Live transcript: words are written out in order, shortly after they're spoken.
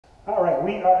All right,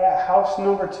 we are at house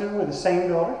number 2 with the same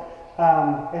builder.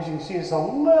 As you can see, it's a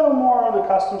little more on the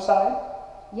custom side.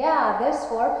 Yeah, this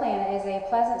floor plan is a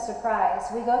pleasant surprise.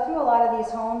 We go through a lot of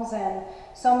these homes and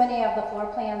so many of the floor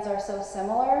plans are so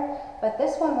similar, but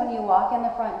this one, when you walk in the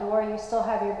front door, you still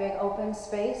have your big open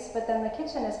space, but then the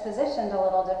kitchen is positioned a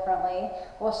little differently.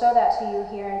 We'll show that to you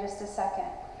here in just a second.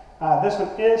 This one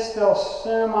is still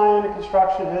semi under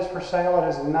construction. It is for sale. It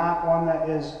is not one that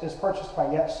is purchased by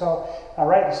yet. So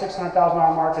right at the $600,000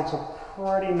 mark, it's a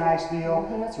pretty nice deal.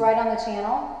 It's right on the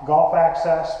channel. Golf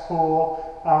access, pool.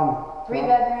 3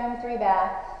 bedroom, 3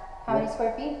 bath. How many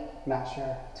square feet? Not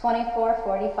sure.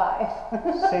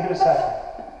 2445. See you in a second.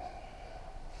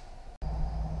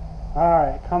 All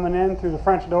right, coming in through the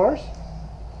French doors.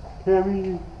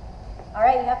 Cami. All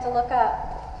right, you have to look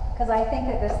up because I think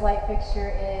that this light fixture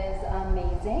is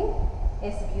amazing.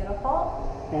 It's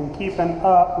beautiful. And keeping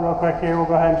up real quick here, we'll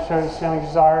go ahead and show you the ceilings.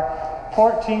 These are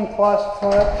 14 plus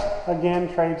foot,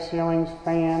 again, trade ceilings,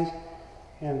 fans.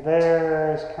 And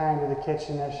there's kind of the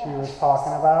kitchen that she was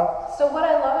talking about. So what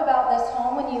I love about this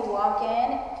home when you walk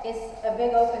in, it's a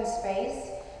big open space,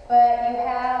 but you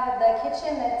have the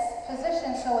kitchen that's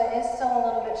positioned so it is still a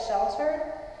little bit sheltered.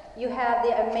 You have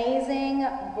the amazing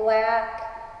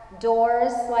black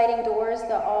doors, sliding doors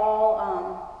that all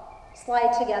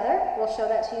slide together. We'll show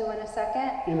that to you in a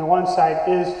second. And the one side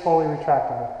is fully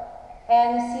retractable.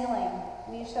 And the ceiling.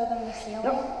 Will you show them the ceiling?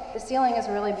 Yep. The ceiling is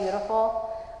really beautiful.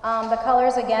 The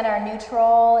colors again are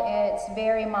neutral. It's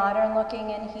very modern looking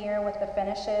in here with the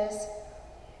finishes.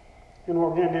 And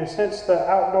what we're going to do, since the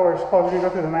outdoor is closed, we're going to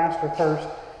go through the master first.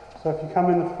 So if you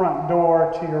come in the front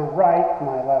door to your right,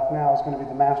 my left now is going to be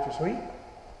the master suite.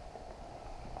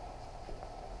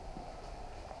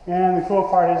 And the cool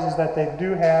part is that they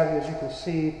do have, as you can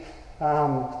see,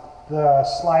 the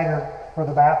slider for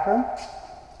the bathroom.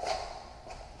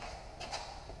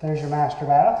 There's your master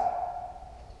bath.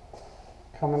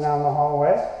 Coming down the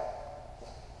hallway,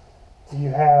 you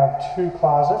have 2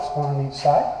 closets, one on each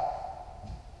side.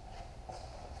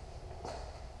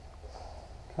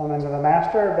 Come into the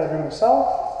master bedroom itself.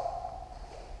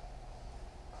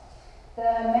 The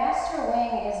master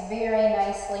wing is very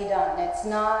nicely done. It's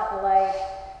not like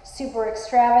super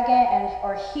extravagant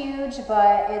or huge,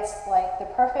 but it's like the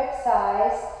perfect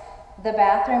size. The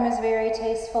bathroom is very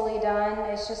tastefully done.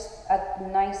 It's just a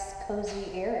nice,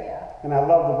 cozy area. And I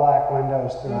love the black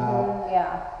windows throughout.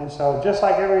 Yeah. And so just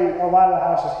like a lot of the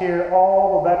houses here,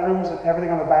 all the bedrooms and everything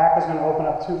on the back is going to open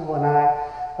up to the lanai.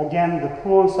 Again, the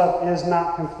pool and stuff is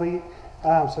not complete.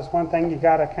 So it's one thing you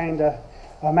got to kind of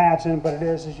imagine, but it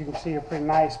is, as you can see, a pretty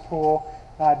nice pool.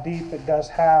 Deep. It does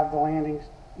have the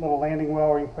little landing well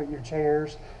where you put your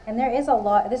chairs. And there is a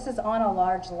lot, this is on a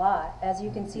large lot. As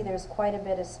you can see, there's quite a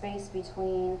bit of space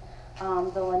between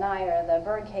the lanai or the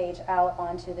bird cage out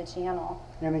onto the channel.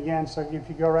 And again, so if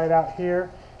you go right out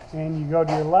here and you go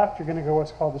to your left, you're going to go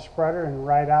what's called the spreader and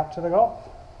right out to the Gulf.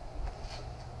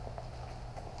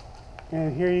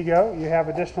 And here you go. You have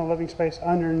additional living space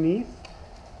underneath.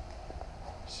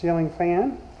 Ceiling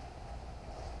fan.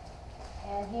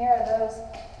 And here are those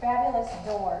fabulous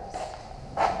doors.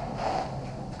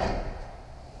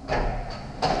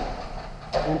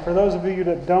 And for those of you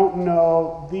that don't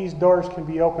know, these doors can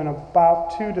be open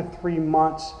about 2 to 3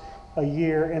 months a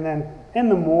year, and then in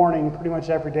the morning, pretty much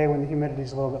every day when the humidity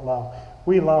is a little bit low.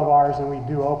 We love ours, and we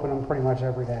do open them pretty much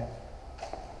every day.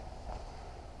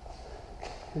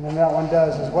 And then that one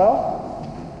does as well.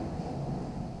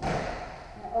 And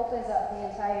it opens up the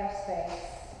entire space.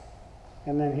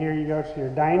 And then here you go to your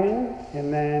dining,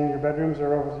 and then your bedrooms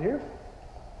are over here.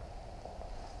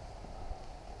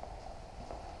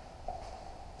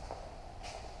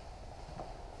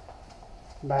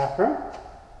 Bathroom,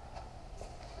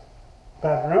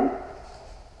 bedroom.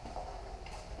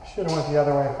 Should have went the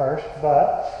other way first,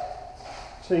 but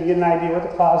so you get an idea what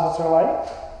the closets are like.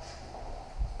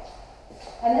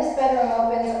 And this bedroom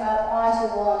opens up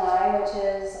onto the lanai, which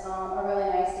is a really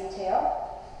nice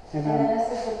detail. And then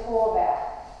this is the pool bath,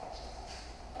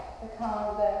 the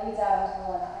column that leads out into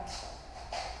the lanai.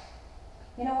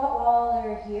 You know what? While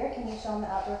they're here, can you show them the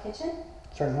outdoor kitchen?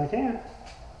 Certainly can.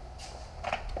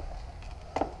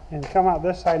 And come out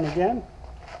this side, and again,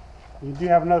 you do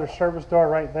have another service door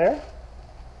right there.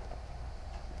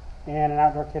 And an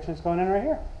outdoor kitchen is going in right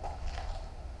here.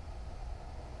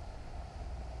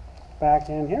 Back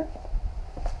in here.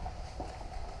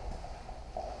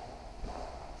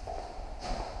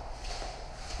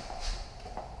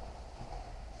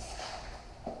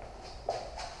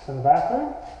 To the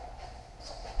bathroom.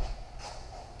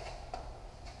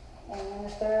 And then the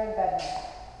third bedroom.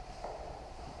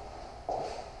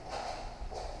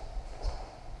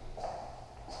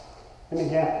 And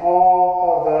again,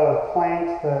 all of the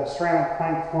plank, the ceramic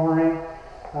plank flooring,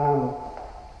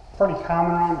 pretty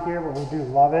common around here, but we do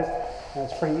love it.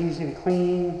 It's pretty easy to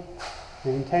clean,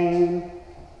 maintain.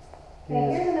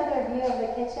 Okay, here's another view of the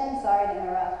kitchen. Sorry to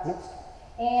interrupt. Yep.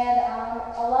 And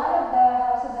a lot of the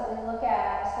houses that we look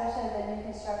at, especially the new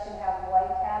construction, have white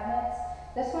cabinets.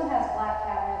 This one has black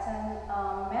cabinets, and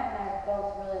Matt and I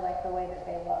both really like the way that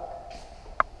they look.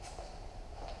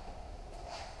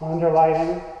 Under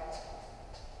lighting,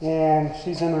 and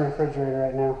she's in the refrigerator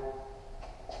right now.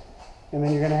 And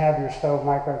then you're going to have your stove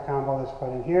microwave combo that's put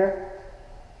in here.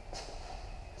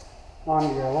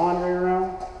 Onto your laundry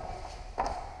room.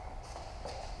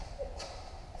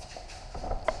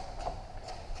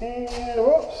 And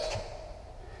whoops.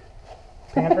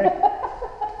 Pantry.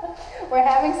 We're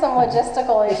having some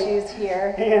logistical issues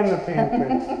here. And the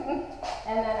pantry.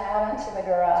 And then out into the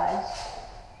garage.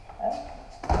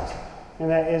 And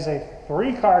that is a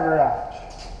 3-car garage.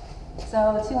 So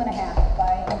 2.5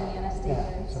 by Indiana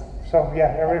standards. So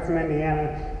yeah, everybody from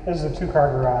Indiana, this is a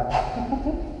 2-car garage.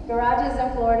 Garages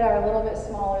in Florida are a little bit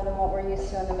smaller than what we're used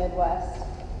to in the Midwest.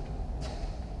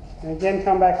 And again,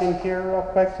 come back in here real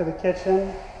quick to the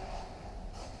kitchen.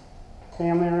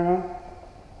 Family room.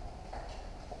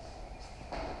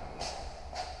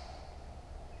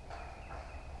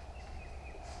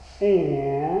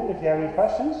 And if you have any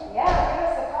questions, Yeah.